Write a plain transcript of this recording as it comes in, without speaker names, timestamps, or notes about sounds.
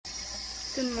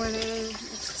Good morning.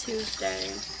 It's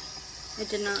Tuesday. I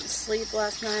did not sleep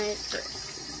last night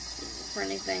for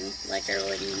anything. Like, I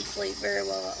really didn't sleep very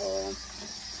well at all.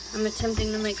 I'm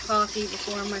attempting to make coffee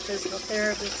before my physical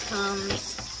therapist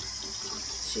comes.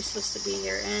 She's supposed to be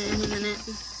here in a minute,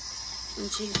 and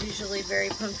she's usually very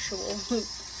punctual.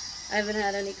 I haven't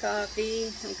had any coffee.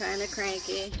 I'm kind of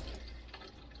cranky.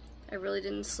 I really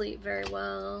didn't sleep very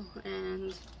well,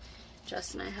 and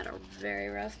Jess and I had a very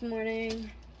rough morning.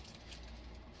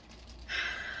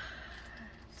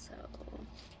 So,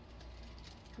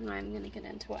 I'm not even going to get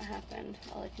into what happened.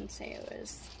 All I can say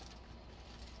was,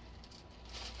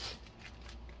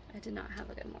 I did not have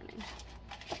a good morning.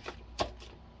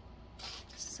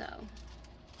 So,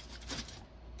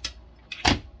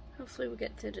 hopefully we'll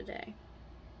get through today.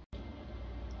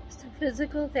 So,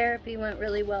 physical therapy went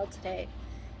really well today.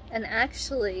 And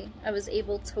actually, I was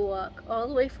able to walk all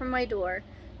the way from my door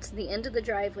to the end of the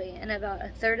driveway and about a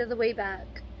third of the way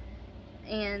back,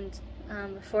 and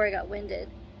before I got winded.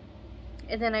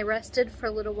 And then I rested for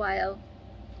a little while,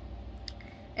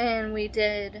 and we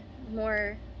did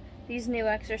these new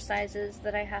exercises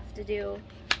that I have to do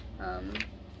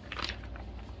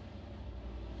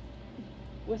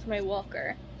with my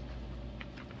walker.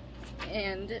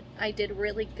 And I did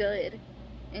really good.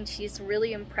 And she's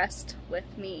really impressed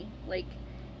with me. Like,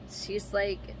 she's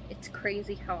like, it's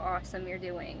crazy how awesome you're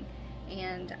doing.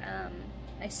 And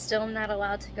I still am not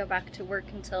allowed to go back to work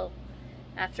until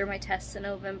after my tests in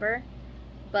November.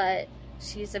 But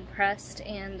she's impressed,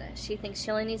 and she thinks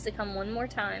she only needs to come one more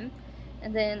time.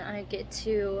 And then I get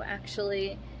to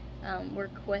actually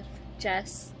work with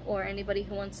Jess or anybody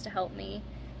who wants to help me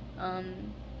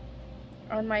on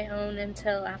my own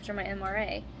until after my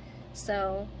MRA.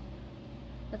 So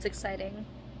that's exciting.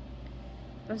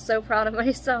 I'm so proud of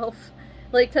myself.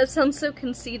 Like, that sounds so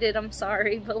conceited, I'm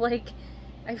sorry, but like,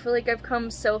 I feel like I've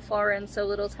come so far in so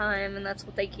little time, and that's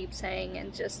what they keep saying,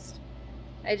 and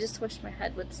I just wish my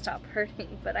head would stop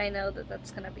hurting, but I know that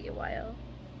that's gonna be a while.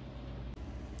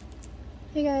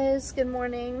 Hey guys, good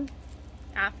morning,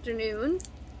 afternoon.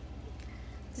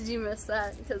 Did you miss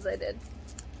that? Because I did.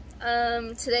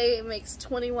 Today it makes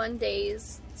 21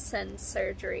 days since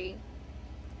surgery.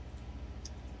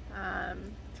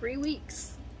 3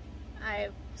 weeks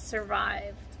I've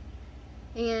survived,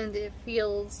 and it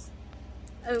feels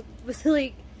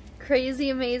like crazy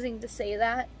amazing to say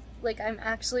that. Like, I'm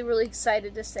actually really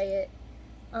excited to say it.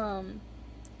 I'm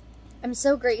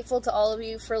so grateful to all of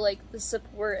you for like the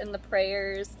support and the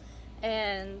prayers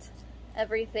and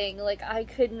everything. Like, I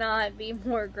could not be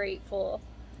more grateful.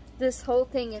 This whole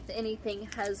thing, if anything,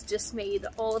 has just made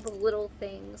all the little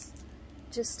things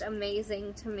just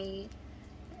amazing to me.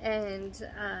 And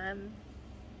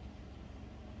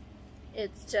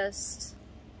it's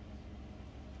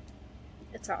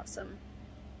awesome.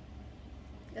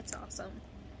 It's awesome.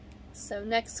 So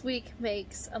next week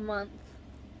makes a month,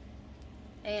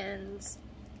 and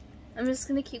I'm just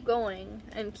gonna keep going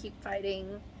and keep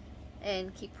fighting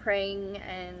and keep praying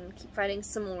and keep fighting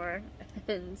some more,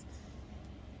 and,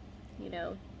 you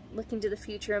know, looking to the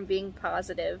future and being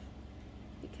positive,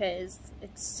 because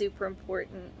it's super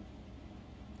important.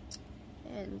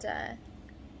 And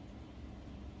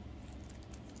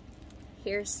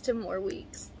here's to more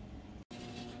weeks.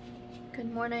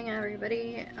 Good morning,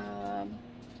 everybody.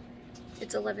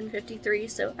 It's 11:53,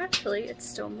 so actually it's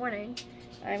still morning.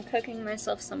 I'm cooking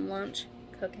myself some lunch.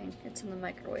 It's in the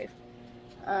microwave.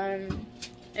 I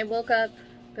woke up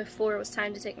before it was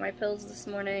time to take my pills this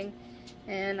morning,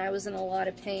 and I was in a lot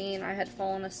of pain. I had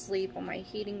fallen asleep on my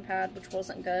heating pad, which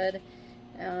wasn't good.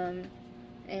 And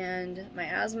my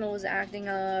asthma was acting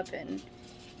up, and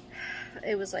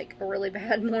it was like a really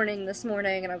bad morning this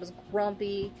morning, and I was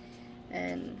grumpy,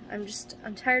 and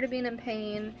I'm tired of being in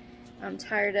pain. I'm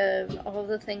tired of all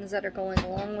the things that are going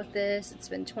along with this. It's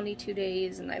been 22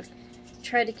 days, and I've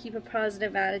tried to keep a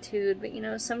positive attitude, but you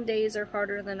know, some days are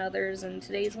harder than others, and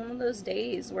today's one of those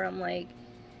days where I'm like,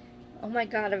 oh my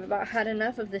god, I've about had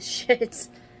enough of this shit.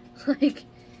 Like,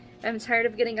 I'm tired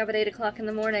of getting up at 8 o'clock in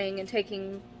the morning and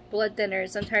taking blood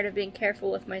thinners. I'm tired of being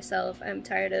careful with myself. I'm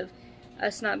tired of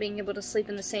us not being able to sleep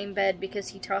in the same bed because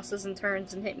he tosses and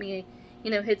turns and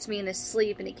hits me in his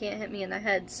sleep, and he can't hit me in the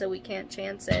head, so we can't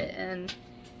chance it. And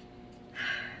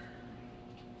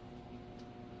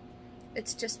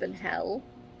it's just been hell.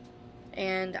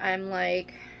 And I'm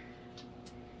like,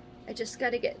 I just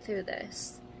gotta get through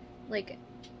this. Like,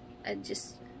 I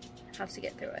just have to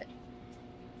get through it.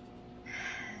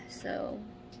 So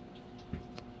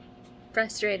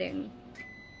frustrating.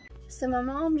 So my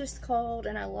mom just called,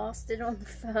 and I lost it on the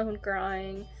phone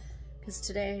crying, because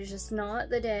today is just not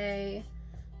the day.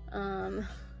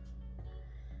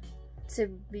 to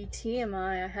be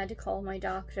TMI, I had to call my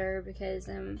doctor because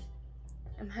I'm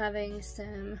having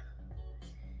some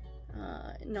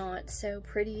not so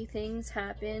pretty things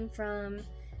happen from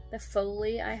the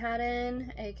Foley I had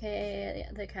in, aka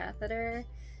the catheter.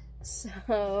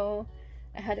 So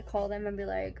I had to call them and be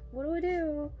like, what do I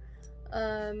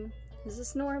do? Is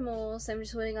this normal? So I'm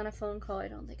just waiting on a phone call. I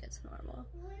don't think it's normal.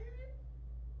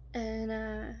 And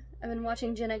I've been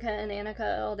watching Jenica and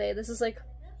Annika all day. This is like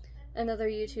another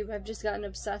YouTube I've just gotten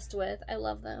obsessed with. I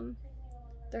love them.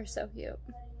 They're so cute.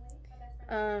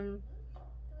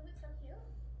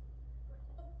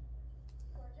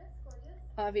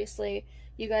 Obviously,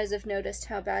 you guys have noticed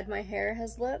how bad my hair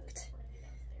has looked.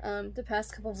 The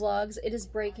past couple vlogs, it is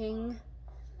breaking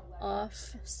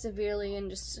off severely and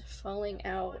just falling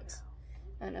out.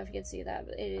 I don't know if you can see that,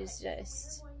 but it is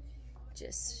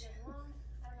just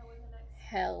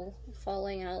hell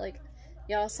falling out. Like,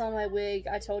 y'all saw my wig,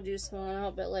 I told you it's falling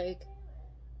out, but like,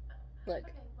 look,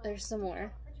 there's some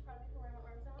more.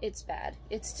 It's bad.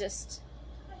 It's just,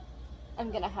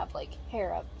 I'm gonna have like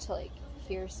hair up to like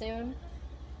here soon.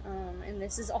 And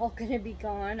this is all gonna be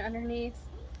gone underneath.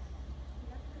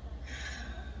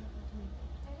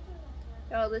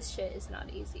 Oh, this shit is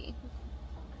not easy.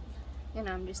 And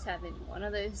I'm just having one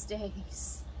of those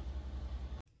days.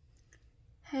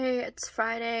 Hey, it's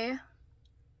Friday.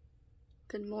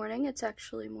 Good morning. It's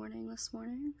actually morning this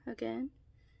morning again.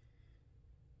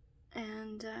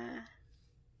 And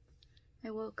I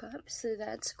woke up, so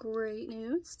that's great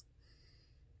news.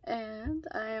 And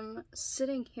I'm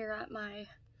sitting here at my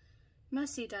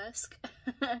messy desk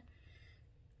and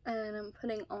I'm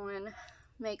putting on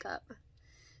makeup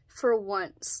for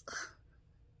once.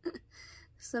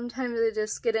 Sometimes I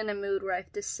just get in a mood where I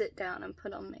have to sit down and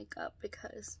put on makeup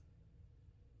because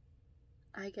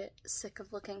I get sick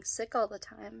of looking sick all the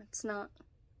time. It's not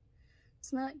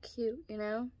cute, you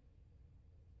know?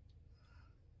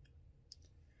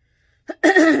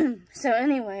 So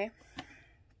anyway,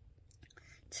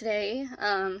 today,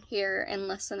 here in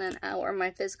less than an hour,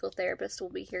 my physical therapist will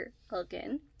be here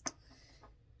again.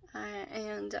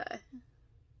 And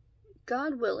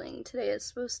God willing, today is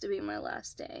supposed to be my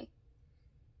last day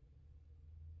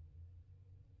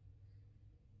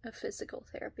of physical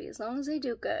therapy, as long as I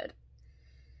do good.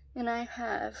 And I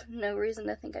have no reason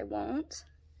to think I won't.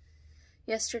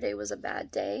 Yesterday was a bad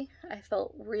day. I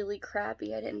felt really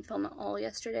crappy. I didn't film at all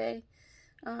yesterday.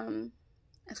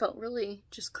 I felt really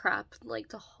just crap like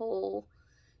the whole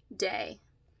day.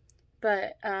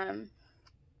 But I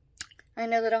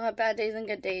know that I'll have bad days and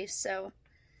good days, so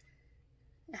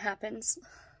it happens.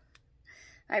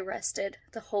 I rested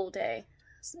the whole day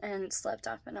and slept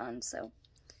off and on, so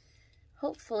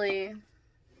hopefully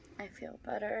I feel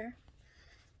better.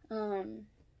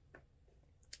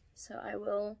 So I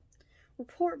will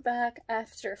report back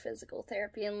after physical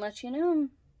therapy and let you know.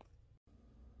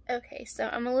 Okay, so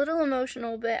I'm a little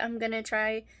emotional, but I'm gonna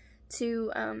try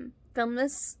to film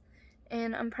this,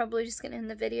 and I'm probably just gonna end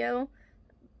the video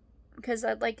because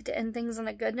I'd like to end things on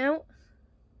a good note.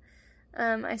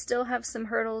 I still have some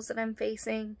hurdles that I'm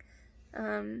facing,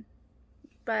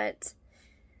 but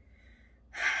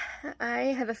I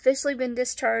have officially been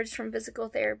discharged from physical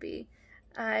therapy.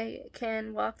 I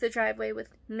can walk the driveway with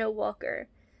no walker,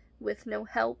 with no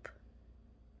help.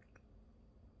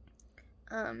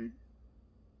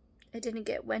 I didn't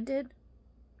get winded.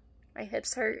 My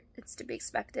hips hurt. It's to be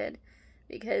expected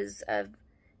because of,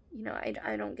 you know,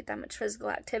 I don't get that much physical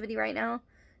activity right now,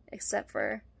 except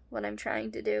for what I'm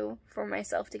trying to do for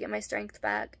myself to get my strength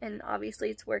back, and obviously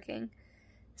it's working.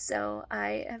 So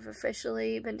I have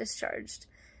officially been discharged,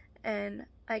 and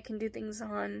I can do things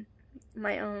on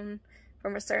my own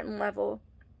from a certain level,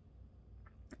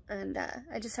 and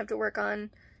I just have to work on,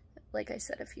 like I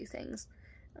said, a few things.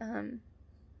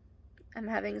 I'm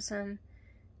having some,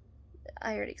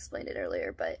 I already explained it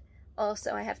earlier, but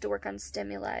also I have to work on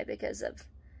stimuli because of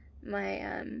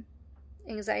my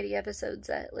anxiety episodes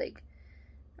that like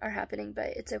are happening, but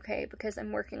it's okay because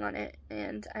I'm working on it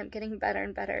and I'm getting better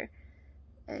and better.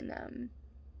 And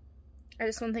I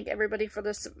just want to thank everybody for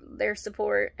their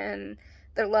support and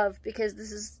their love, because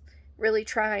this is really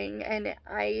trying, and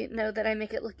I know that I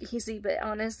make it look easy, but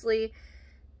honestly,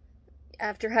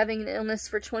 after having an illness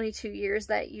for 22 years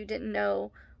that you didn't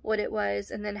know what it was,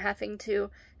 and then having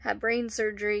to have brain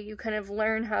surgery, you kind of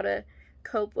learn how to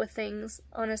cope with things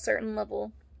on a certain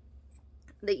level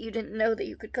that you didn't know that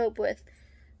you could cope with.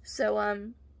 So,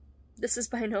 this is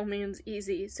by no means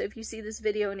easy. So if you see this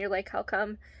video and you're like, how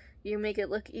come you make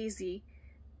it look easy?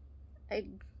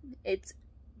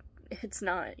 It's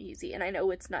not easy, and I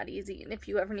know it's not easy, and if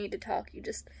you ever need to talk, you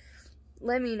just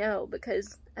let me know,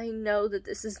 because I know that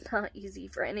this is not easy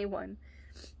for anyone.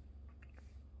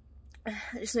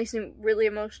 It just makes me really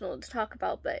emotional to talk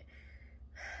about, but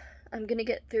I'm gonna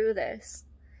get through this,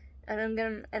 and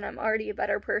I'm already a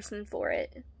better person for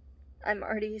it. I'm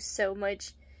already so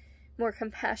much more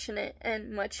compassionate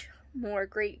and much more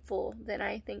grateful than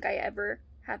I think I ever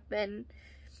have been,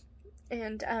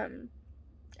 and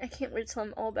I can't wait till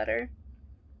I'm all better.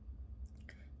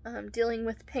 Dealing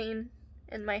with pain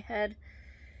in my head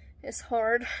is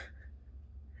hard,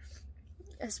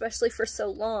 especially for so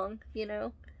long, you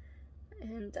know,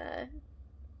 and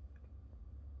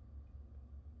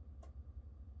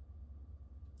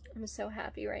I'm so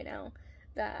happy right now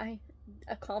that I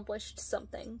accomplished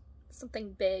something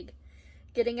big.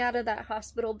 Getting out of that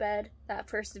hospital bed, that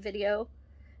first video,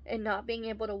 and not being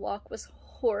able to walk was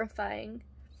horrifying,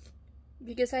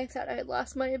 because I thought I had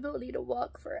lost my ability to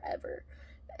walk forever,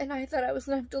 and I thought I was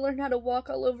gonna have to learn how to walk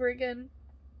all over again.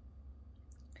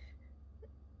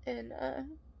 And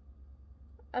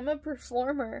I'm a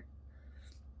performer.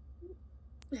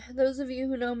 Those of you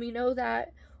who know me know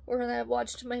that, or that have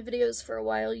watched my videos for a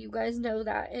while, you guys know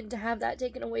that. And to have that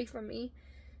taken away from me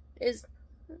is,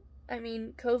 I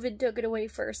mean, COVID took it away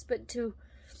first, but to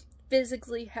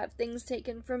physically have things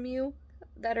taken from you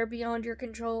that are beyond your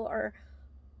control are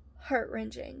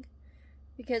heart-wrenching.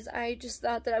 Because I just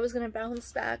thought that I was going to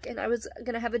bounce back, and I was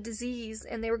going to have a disease,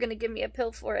 and they were going to give me a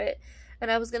pill for it, and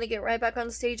I was going to get right back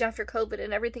on stage after COVID,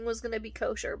 and everything was going to be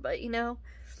kosher. But, you know,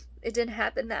 it didn't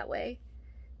happen that way.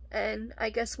 And I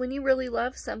guess when you really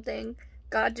love something,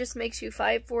 God just makes you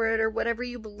fight for it, or whatever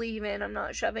you believe in. I'm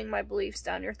not shoving my beliefs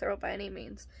down your throat by any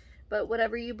means, but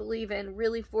whatever you believe in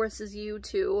really forces you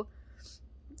to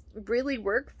really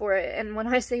work for it. And when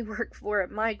I say work for it,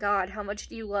 my God, how much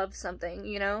do you love something,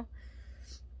 you know?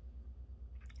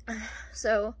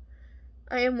 So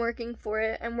I am working for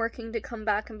it. I'm working to come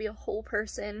back and be a whole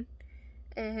person,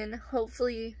 and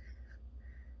hopefully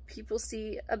people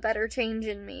see a better change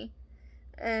in me,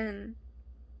 and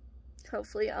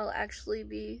hopefully I'll actually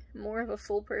be more of a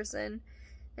full person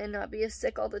and not be as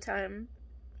sick all the time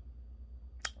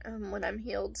when I'm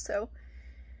healed. So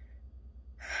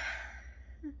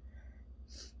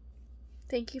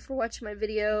thank you for watching my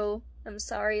video. I'm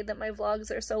sorry that my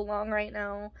vlogs are so long right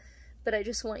now, but I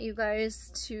just want you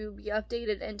guys to be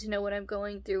updated and to know what I'm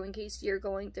going through in case you're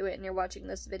going through it and you're watching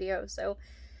this video. So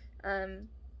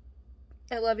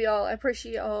I love y'all. I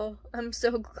appreciate y'all. I'm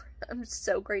so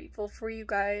grateful for you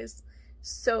guys.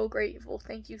 So grateful.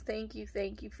 Thank you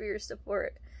for your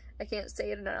support. I can't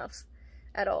say it enough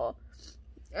at all.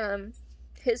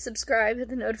 Hit subscribe, hit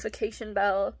the notification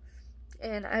bell,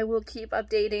 and I will keep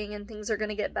updating, and things are going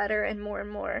to get better, and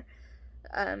more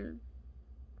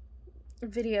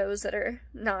videos that are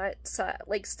not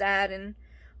like sad and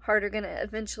hard are going to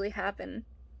eventually happen,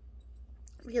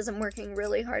 because I'm working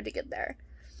really hard to get there.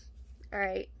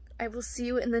 Alright, I will see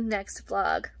you in the next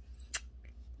vlog.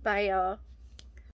 Bye, y'all.